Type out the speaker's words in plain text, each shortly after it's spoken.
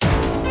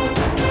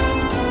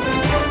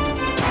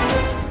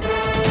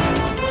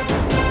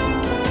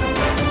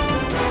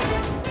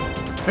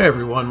Hey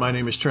everyone, my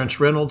name is Trench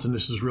Reynolds and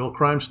this is Real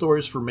Crime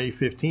Stories for May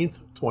 15th,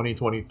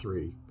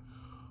 2023.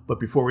 But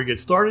before we get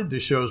started,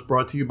 this show is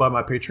brought to you by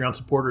my Patreon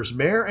supporters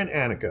Mare and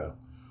Annika.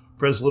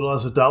 For as little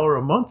as $1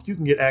 a month, you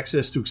can get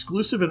access to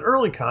exclusive and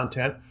early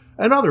content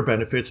and other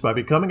benefits by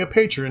becoming a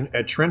patron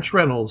at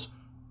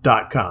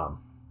trenchreynolds.com.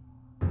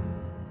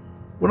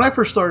 When I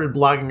first started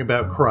blogging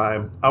about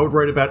crime, I would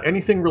write about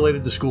anything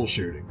related to school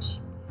shootings.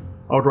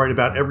 I would write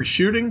about every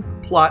shooting,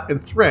 plot,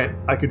 and threat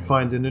I could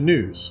find in the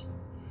news.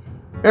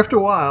 After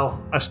a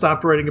while, I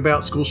stopped writing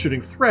about school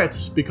shooting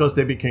threats because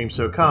they became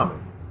so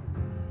common.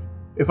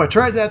 If I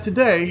tried that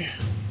today,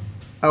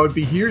 I would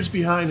be years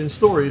behind in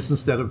stories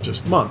instead of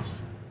just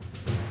months.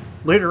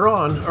 Later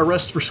on,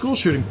 arrests for school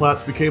shooting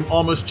plots became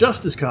almost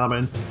just as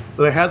common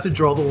that I had to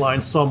draw the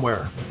line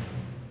somewhere.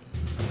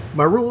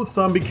 My rule of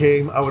thumb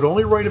became I would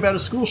only write about a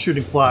school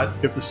shooting plot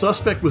if the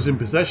suspect was in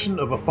possession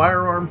of a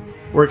firearm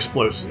or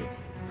explosive.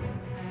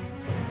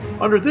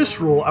 Under this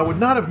rule, I would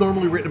not have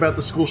normally written about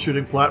the school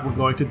shooting plot we're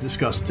going to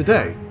discuss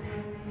today.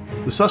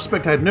 The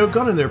suspect had no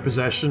gun in their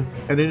possession,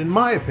 and in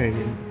my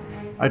opinion,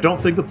 I don't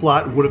think the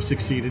plot would have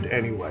succeeded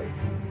anyway.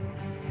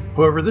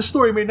 However, this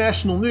story made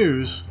national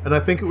news, and I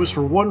think it was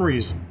for one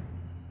reason: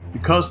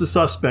 because the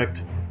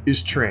suspect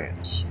is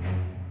trans.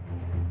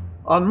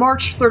 On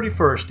March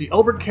 31st, the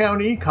Elbert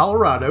County,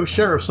 Colorado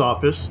Sheriff's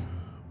Office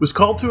was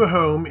called to a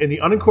home in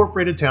the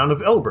unincorporated town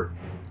of Elbert.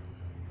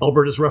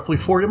 Elbert is roughly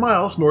 40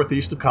 miles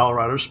northeast of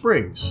Colorado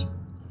Springs.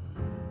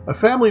 A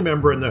family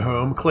member in the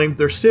home claimed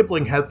their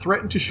sibling had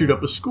threatened to shoot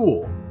up a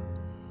school.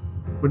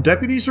 When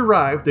deputies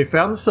arrived, they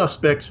found the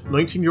suspect,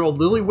 19-year-old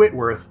Lily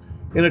Whitworth,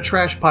 in a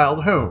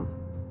trash-piled home.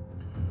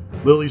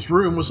 Lily's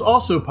room was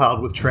also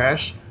piled with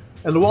trash,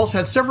 and the walls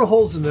had several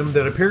holes in them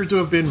that appeared to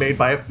have been made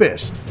by a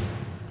fist.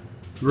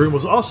 The room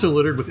was also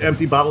littered with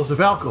empty bottles of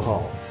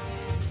alcohol.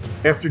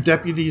 After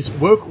deputies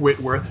woke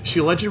Whitworth, she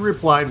allegedly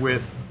replied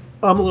with,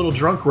 "I'm a little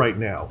drunk right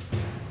now."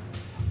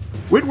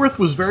 Whitworth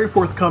was very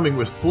forthcoming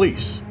with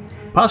police,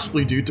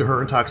 possibly due to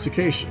her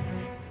intoxication.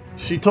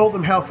 She told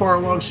them how far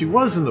along she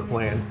was in the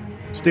plan,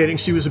 stating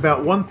she was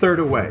about 1/3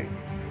 away.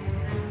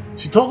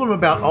 She told them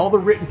about all the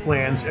written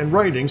plans and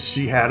writings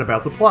she had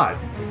about the plot.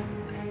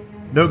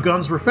 No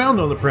guns were found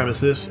on the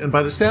premises, and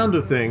by the sound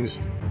of things,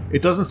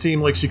 it doesn't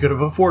seem like she could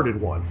have afforded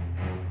one.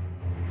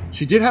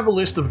 She did have a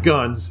list of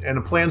guns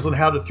and plans on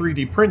how to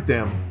 3D print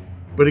them,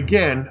 but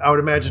again, I would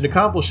imagine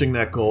accomplishing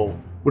that goal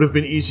would have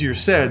been easier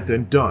said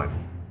than done.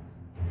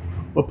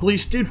 What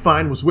police did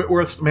find was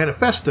Whitworth's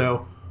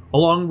manifesto,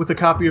 along with a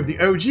copy of the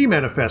OG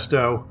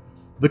Manifesto,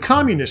 the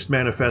Communist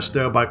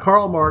Manifesto by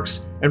Karl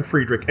Marx and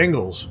Friedrich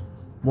Engels.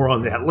 More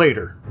on that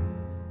later.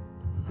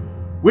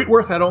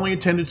 Whitworth had only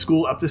attended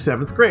school up to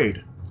 7th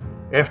grade.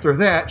 After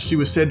that, she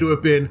was said to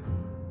have been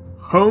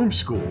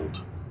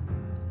homeschooled.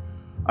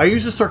 I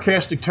use a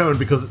sarcastic tone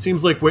because it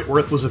seems like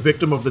Whitworth was a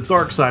victim of the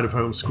dark side of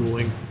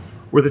homeschooling,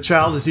 where the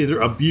child is either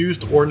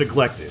abused or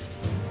neglected.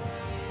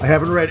 I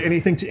haven't read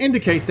anything to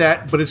indicate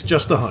that, but it's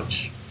just a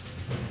hunch.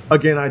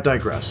 Again, I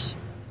digress.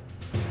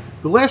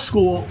 The last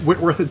school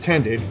Whitworth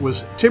attended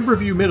was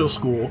Timberview Middle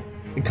School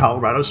in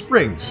Colorado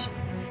Springs.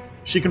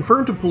 She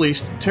confirmed to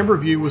police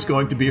Timberview was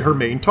going to be her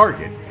main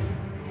target.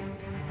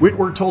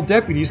 Whitworth told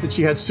deputies that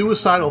she had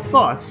suicidal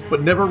thoughts,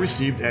 but never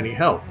received any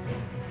help.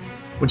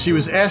 When she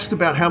was asked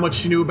about how much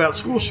she knew about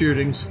school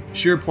shootings,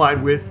 she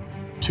replied with,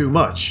 "Too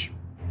much."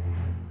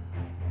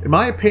 In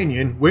my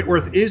opinion,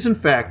 Whitworth is in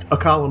fact a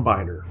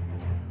Columbiner.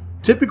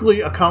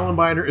 Typically, a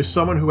Columbiner is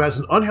someone who has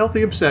an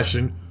unhealthy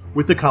obsession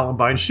with the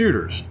Columbine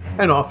shooters,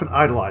 and often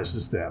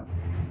idolizes them.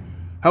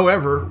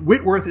 However,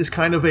 Whitworth is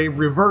kind of a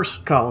reverse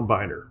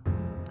Columbiner.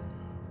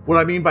 What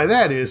I mean by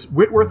that is,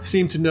 Whitworth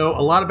seemed to know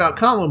a lot about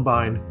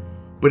Columbine,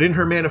 but in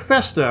her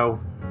manifesto,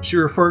 she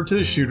referred to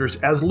the shooters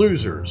as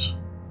losers.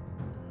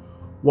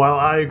 While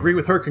I agree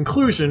with her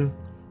conclusion,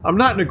 I'm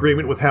not in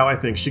agreement with how I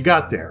think she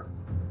got there.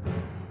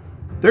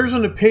 There's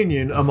an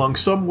opinion among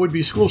some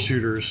would-be school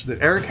shooters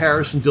that Eric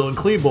Harris and Dylan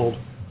Klebold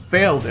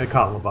failed at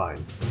Columbine.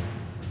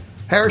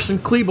 Harris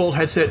and Klebold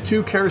had set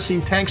 2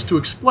 kerosene tanks to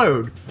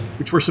explode,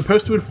 which were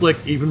supposed to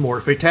inflict even more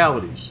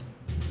fatalities.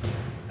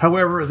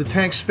 However, the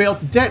tanks failed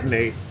to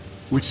detonate,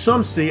 which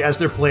some see as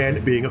their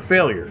plan being a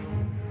failure.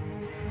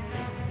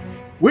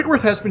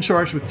 Whitworth has been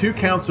charged with 2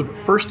 counts of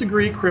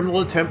first-degree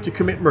criminal attempt to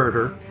commit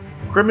murder,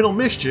 criminal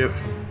mischief,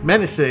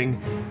 menacing,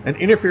 and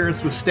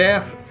interference with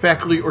staff,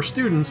 faculty, or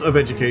students of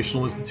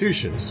educational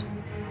institutions.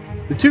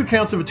 The 2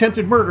 counts of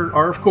attempted murder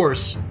are, of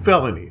course,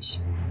 felonies.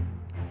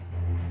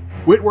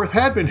 Whitworth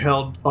had been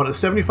held on a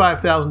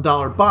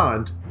 $75,000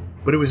 bond,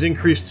 but it was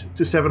increased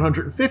to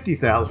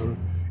 $750,000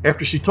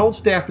 after she told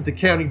staff at the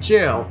county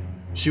jail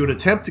she would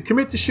attempt to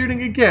commit the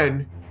shooting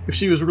again if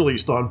she was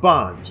released on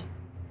bond.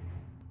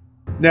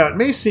 Now, it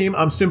may seem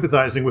I'm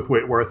sympathizing with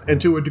Whitworth,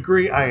 and to a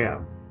degree I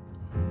am.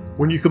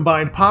 When you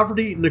combine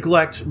poverty,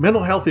 neglect,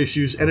 mental health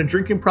issues, and a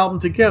drinking problem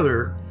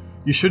together,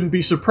 you shouldn't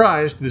be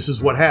surprised this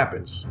is what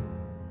happens.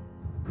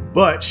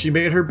 But she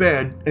made her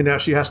bed, and now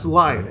she has to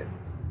lie in it.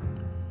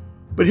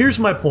 But here's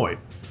my point,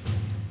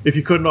 if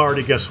you couldn't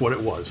already guess what it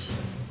was.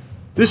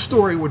 This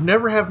story would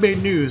never have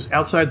made news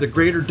outside the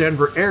greater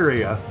Denver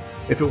area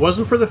if it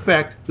wasn't for the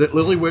fact that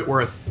Lily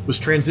Whitworth was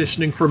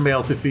transitioning from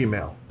male to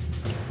female.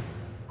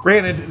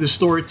 Granted, this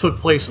story took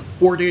place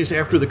 4 days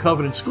after the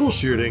Covenant school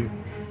shooting.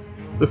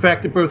 The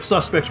fact that both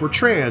suspects were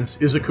trans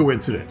is a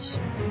coincidence.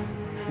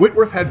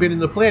 Whitworth had been in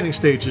the planning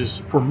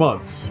stages for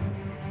months.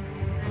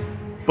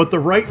 But the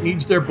right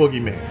needs their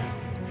boogeyman.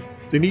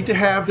 They need to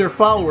have their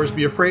followers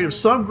be afraid of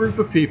some group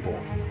of people.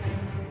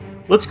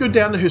 Let's go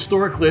down the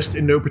historic list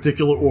in no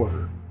particular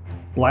order.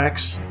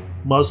 Blacks,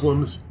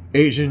 Muslims,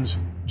 Asians,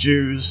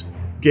 Jews,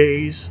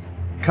 gays,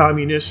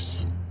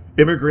 communists,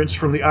 immigrants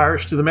from the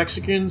Irish to the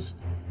Mexicans,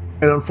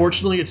 and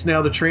unfortunately it's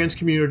now the trans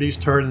community's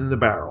turn in the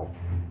barrel.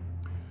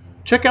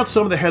 Check out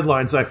some of the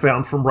headlines I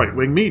found from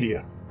right-wing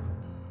media.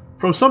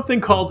 From something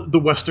called the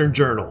Western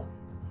Journal.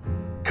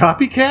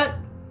 Copycat?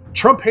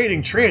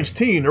 Trump-hating trans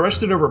teen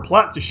arrested over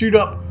plot to shoot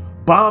up,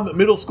 bomb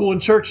middle school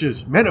and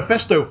churches.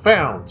 Manifesto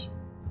found.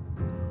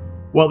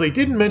 While they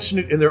didn't mention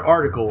it in their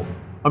article,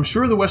 I'm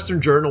sure the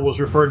Western Journal was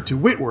referring to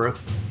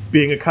Whitworth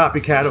being a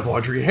copycat of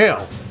Audrey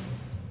Hale.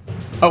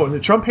 Oh, and the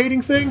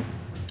Trump-hating thing?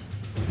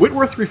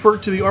 Whitworth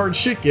referred to the orange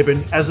shit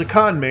gibbon as a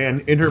con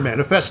man in her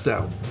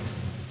manifesto.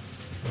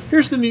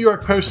 Here's the New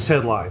York Post's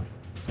headline.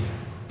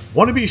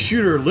 Wannabe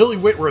shooter Lily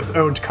Whitworth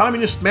owned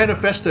Communist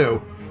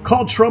Manifesto,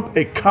 called Trump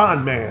a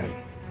con man.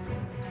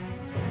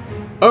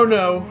 Oh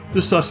no,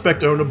 the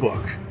suspect owned a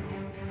book.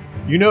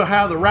 You know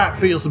how the right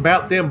feels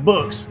about them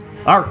books.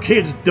 Our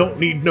kids don't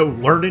need no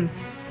learning.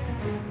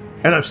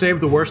 And I've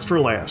saved the worst for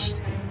last.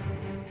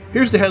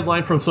 Here's the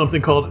headline from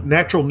something called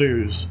Natural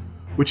News,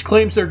 which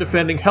claims they're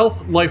defending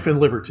health, life, and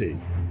liberty.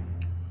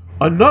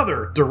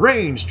 Another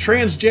deranged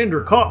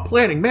transgender caught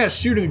planning mass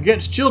shooting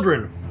against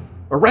children,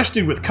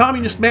 arrested with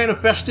Communist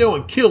Manifesto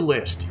and kill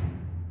list.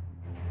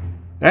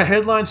 That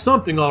headline's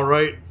something, all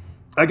right.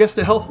 I guess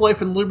the health,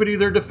 life, and liberty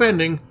they're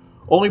defending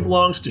only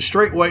belongs to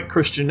straight white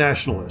Christian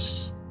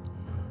nationalists.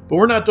 But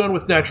we're not done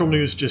with Natural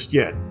News just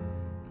yet.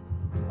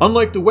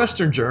 Unlike the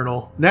Western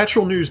Journal,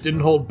 Natural News didn't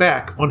hold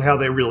back on how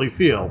they really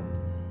feel.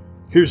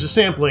 Here's a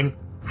sampling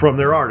from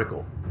their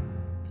article.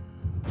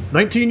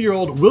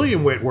 19-year-old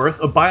William Whitworth,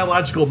 a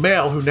biological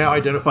male who now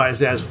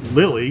identifies as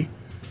Lily,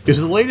 is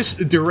the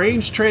latest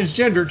deranged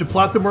transgender to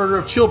plot the murder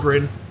of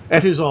children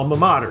at his alma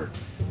mater.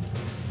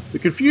 The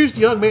confused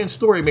young man's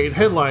story made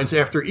headlines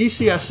after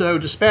ECSO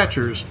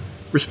dispatchers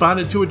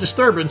responded to a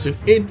disturbance in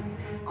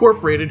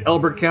unincorporated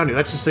Elbert County,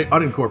 that's to say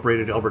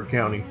unincorporated Elbert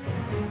County,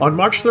 on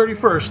March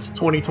 31st,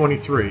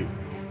 2023.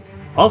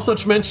 All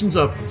such mentions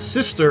of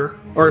sister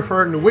are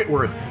referring to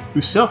Whitworth,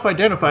 who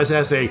self-identifies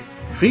as a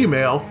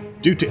female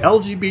due to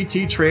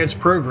LGBT trans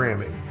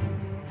programming.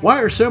 Why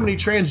are so many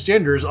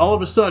transgenders all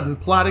of a sudden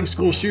plotting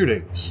school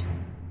shootings?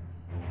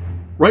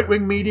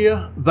 Right-wing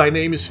media, thy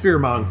name is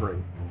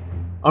fear-mongering.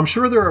 I'm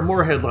sure there are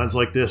more headlines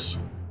like this,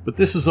 but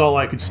this is all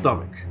I could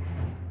stomach.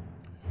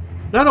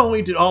 Not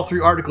only did all three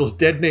articles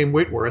dead-name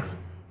Whitworth,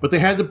 but they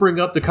had to bring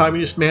up the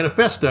Communist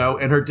Manifesto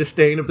and her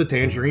disdain of the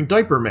Tangerine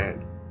Diaper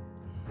Man.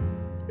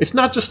 It's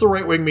not just the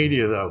right-wing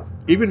media, though.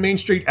 Even Main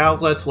Street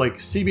outlets like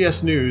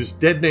CBS News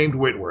dead-named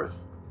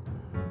Whitworth.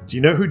 Do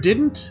you know who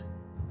didn't?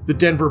 The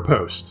Denver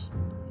Post.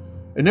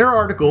 In their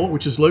article,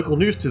 which is local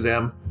news to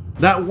them,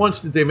 not once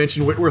did they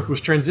mention Whitworth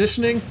was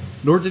transitioning,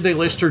 nor did they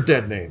list her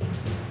dead name.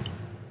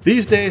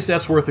 These days,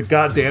 that's worth a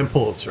goddamn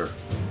Pulitzer.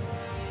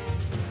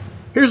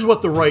 Here's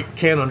what the right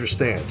can't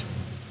understand.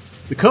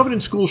 The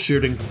Covenant school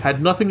shooting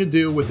had nothing to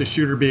do with the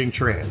shooter being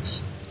trans.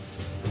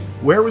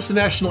 Where was the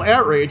national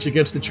outrage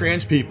against the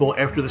trans people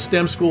after the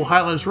STEM school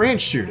Highlands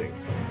Ranch shooting?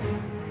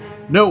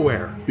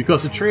 Nowhere,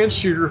 because the trans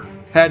shooter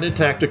hadn't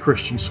attacked a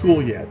Christian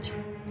school yet.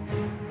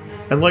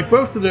 And like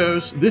both of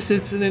those, this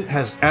incident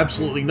has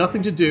absolutely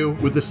nothing to do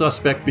with the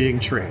suspect being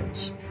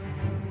trans.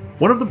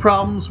 One of the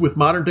problems with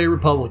modern-day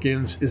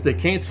Republicans is they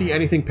can't see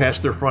anything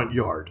past their front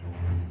yard.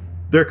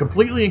 They're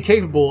completely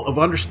incapable of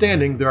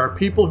understanding there are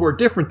people who are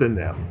different than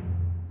them.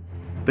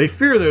 They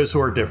fear those who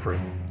are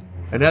different.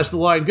 And as the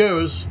line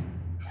goes,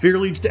 fear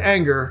leads to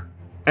anger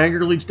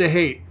leads to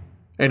hate,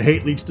 and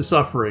hate leads to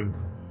suffering.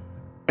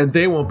 And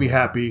they won't be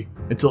happy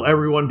until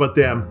everyone but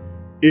them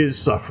is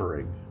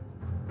suffering.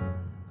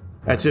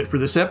 That's it for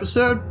this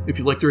episode. If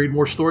you'd like to read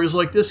more stories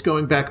like this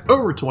going back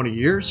over 20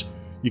 years,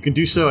 you can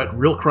do so at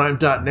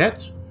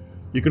realcrime.net.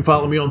 You can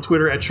follow me on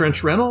Twitter at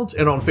Trench Reynolds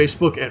and on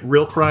Facebook at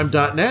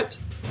realcrime.net.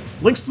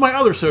 Links to my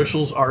other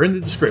socials are in the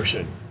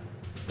description.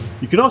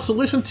 You can also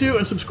listen to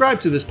and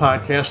subscribe to this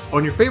podcast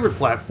on your favorite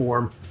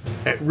platform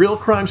at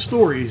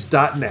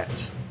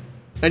realcrimestories.net.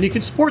 And you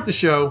can support the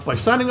show by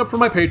signing up for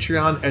my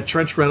Patreon at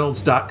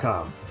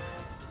trenchreynolds.com.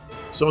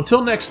 So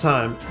until next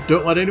time,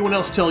 don't let anyone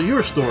else tell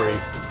your story,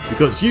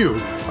 because you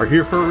are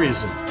here for a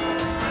reason.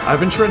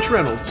 I've been Trench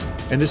Reynolds,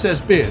 and this has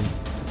been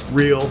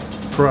Real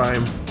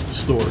Crime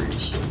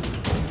Stories.